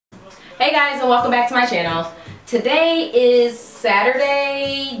Hey guys, and welcome back to my channel. Today is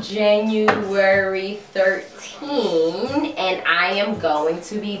Saturday, January 13, and I am going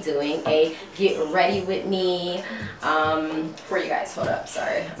to be doing a get ready with me for you guys. Hold up,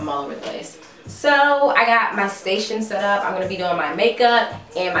 sorry, I'm all over the place. So I got my station set up. I'm going to be doing my makeup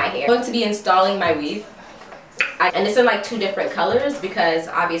and my hair. I'm going to be installing my weave. And it's in like two different colors because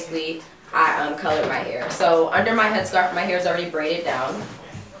obviously I colored my hair. So under my headscarf, my hair is already braided down.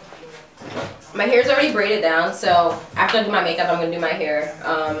 My hair is already braided down, so after I do my makeup, I'm going to do my hair.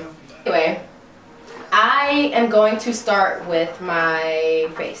 Anyway, I am going to start with my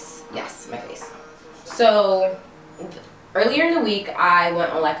face. Yes, my face. So, earlier in the week, I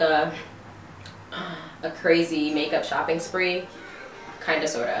went on like a crazy makeup shopping spree, kind of,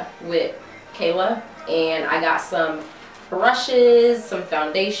 sort of, with Kayla. And I got some brushes, some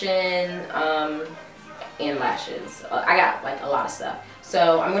foundation, and lashes. I got like a lot of stuff.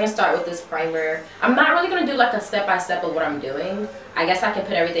 So I'm going to start with this primer. I'm not really going to do like a step-by-step of what I'm doing. I guess I can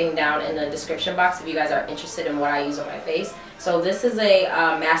put everything down in the description box if you guys are interested in what I use on my face. So this is a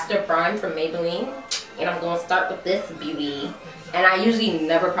Master Prime from Maybelline. And I'm going to start with this beauty. And I usually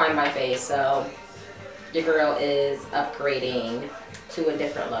never prime my face, so your girl is upgrading to a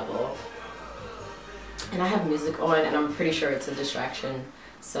different level. And I have music on and I'm pretty sure it's a distraction.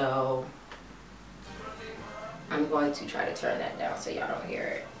 So I'm going to try to turn that down so y'all don't hear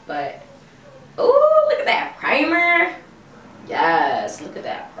it. But, ooh, look at that primer. Yes, look at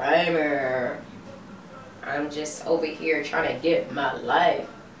that primer. I'm just over here trying to get my life.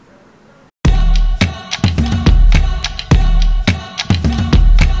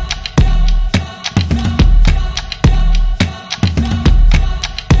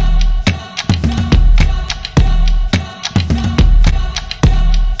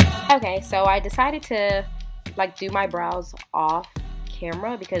 Okay, so I decided to like do my brows off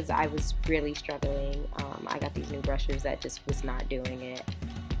camera because I was really struggling. I got these new brushes that just was not doing it.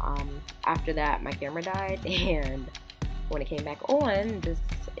 After that, my camera died, and when it came back on, this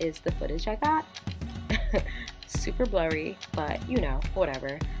is the footage I got. Super blurry, but you know,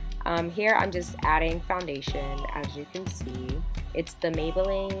 whatever. Here I'm just adding foundation. As you can see, it's the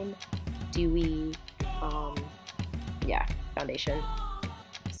Maybelline Dewy yeah, foundation.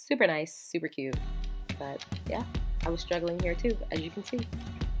 Super nice, super cute. But yeah, I was struggling here too, as you can see.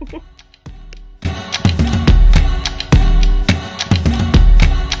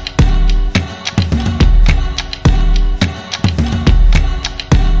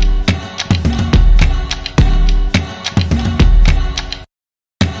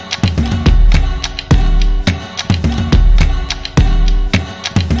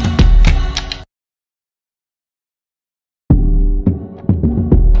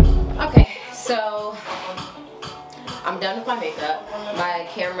 So I'm done with my makeup. My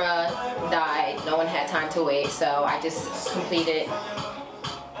camera died. No one had time to wait, so I just completed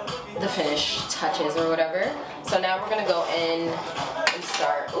the finished touches or whatever. So now we're gonna go in and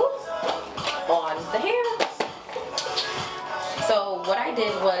start on the hair. So what I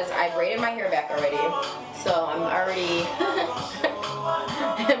did was I braided my hair back already. So I'm already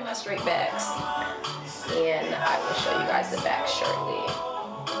in my straight backs, and I will show you guys the back shortly.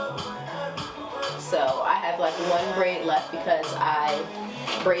 So I have like one braid left because I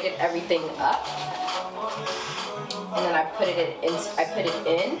braided everything up, and then I put it in.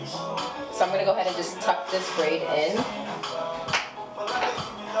 So I'm gonna go ahead and just tuck this braid in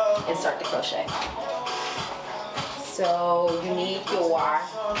and start to crochet. So you need your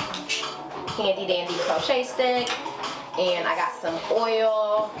handy dandy crochet stick, and I got some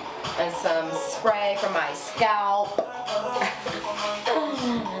oil and some spray for my scalp.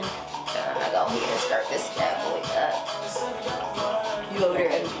 Go here and start this bad boy up. You over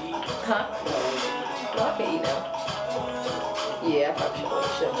there and, huh? No, I can't eat now. Yeah, I probably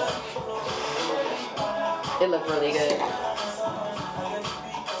should have. It looked really good.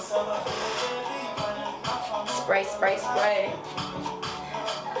 Spray, spray, spray.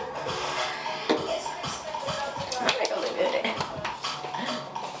 I think it look good.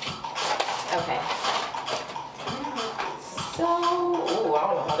 Okay. So, ooh, I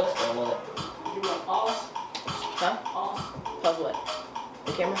don't know how this is gonna look. Huh? Pause what?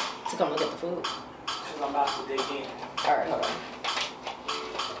 The camera? To come look at the food? Because I'm about to dig in. Alright, hold on.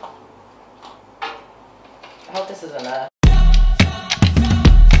 I hope this is enough.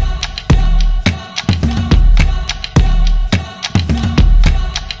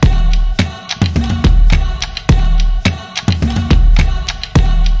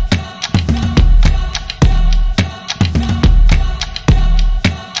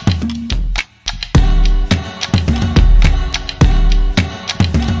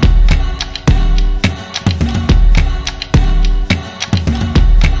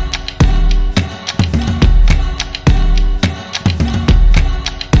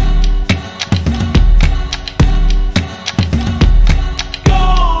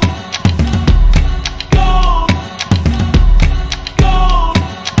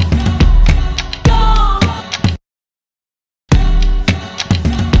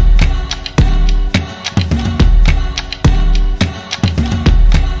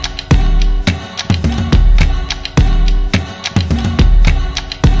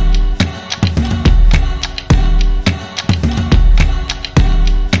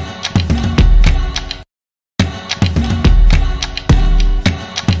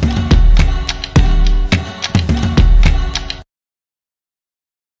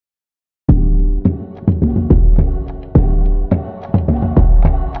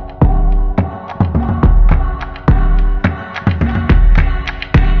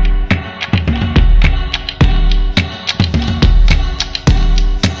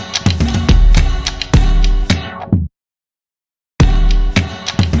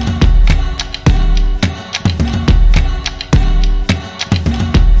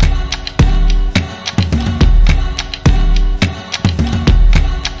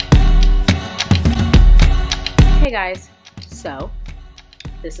 Hey guys, so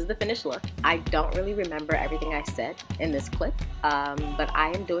this is the finished look. I don't really remember everything I said in this clip, but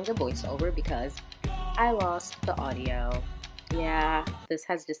I am doing a voiceover because I lost the audio. Yeah, this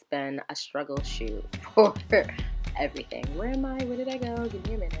has just been a struggle shoot for everything. Where am I? Where did I go? Give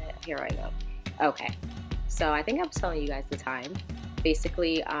me a minute. Here I go. Okay, so I think I was telling you guys the time.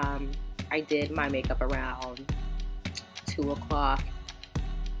 Basically, I did my makeup around 2 o'clock,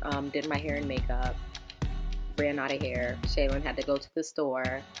 did my hair and makeup, ran out of hair. Shaylin had to go to the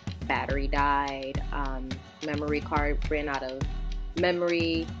store. Battery died. Memory card ran out of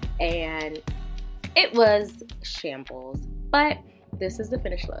memory, and it was shambles. But this is the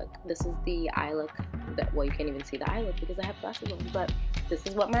finished look. This is the eye look. Well, you can't even see the eye look because I have glasses on. But this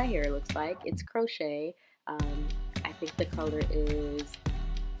is what my hair looks like. It's crochet. I think the color is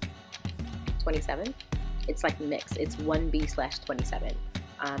 27. It's like mixed. It's 1B/27.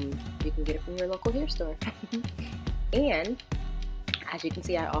 You can get it from your local hair store. And as you can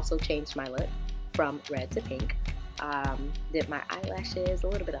see, I also changed my look from red to pink. Did my eyelashes, a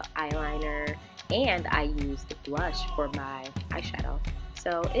little bit of eyeliner, and I used the blush for my eyeshadow.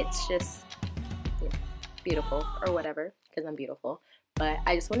 So it's just, you know, beautiful, or whatever, because I'm beautiful. But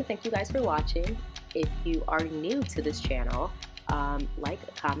I just want to thank you guys for watching. If you are new to this channel, like,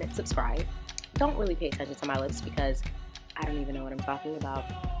 comment, subscribe. Don't really pay attention to my looks because I don't even know what I'm talking about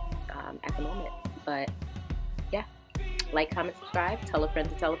at the moment. But yeah, like, comment, subscribe, tell a friend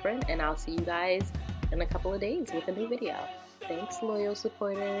to tell a friend, and I'll see you guys in a couple of days with a new video. Thanks, loyal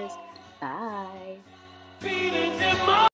supporters. Bye.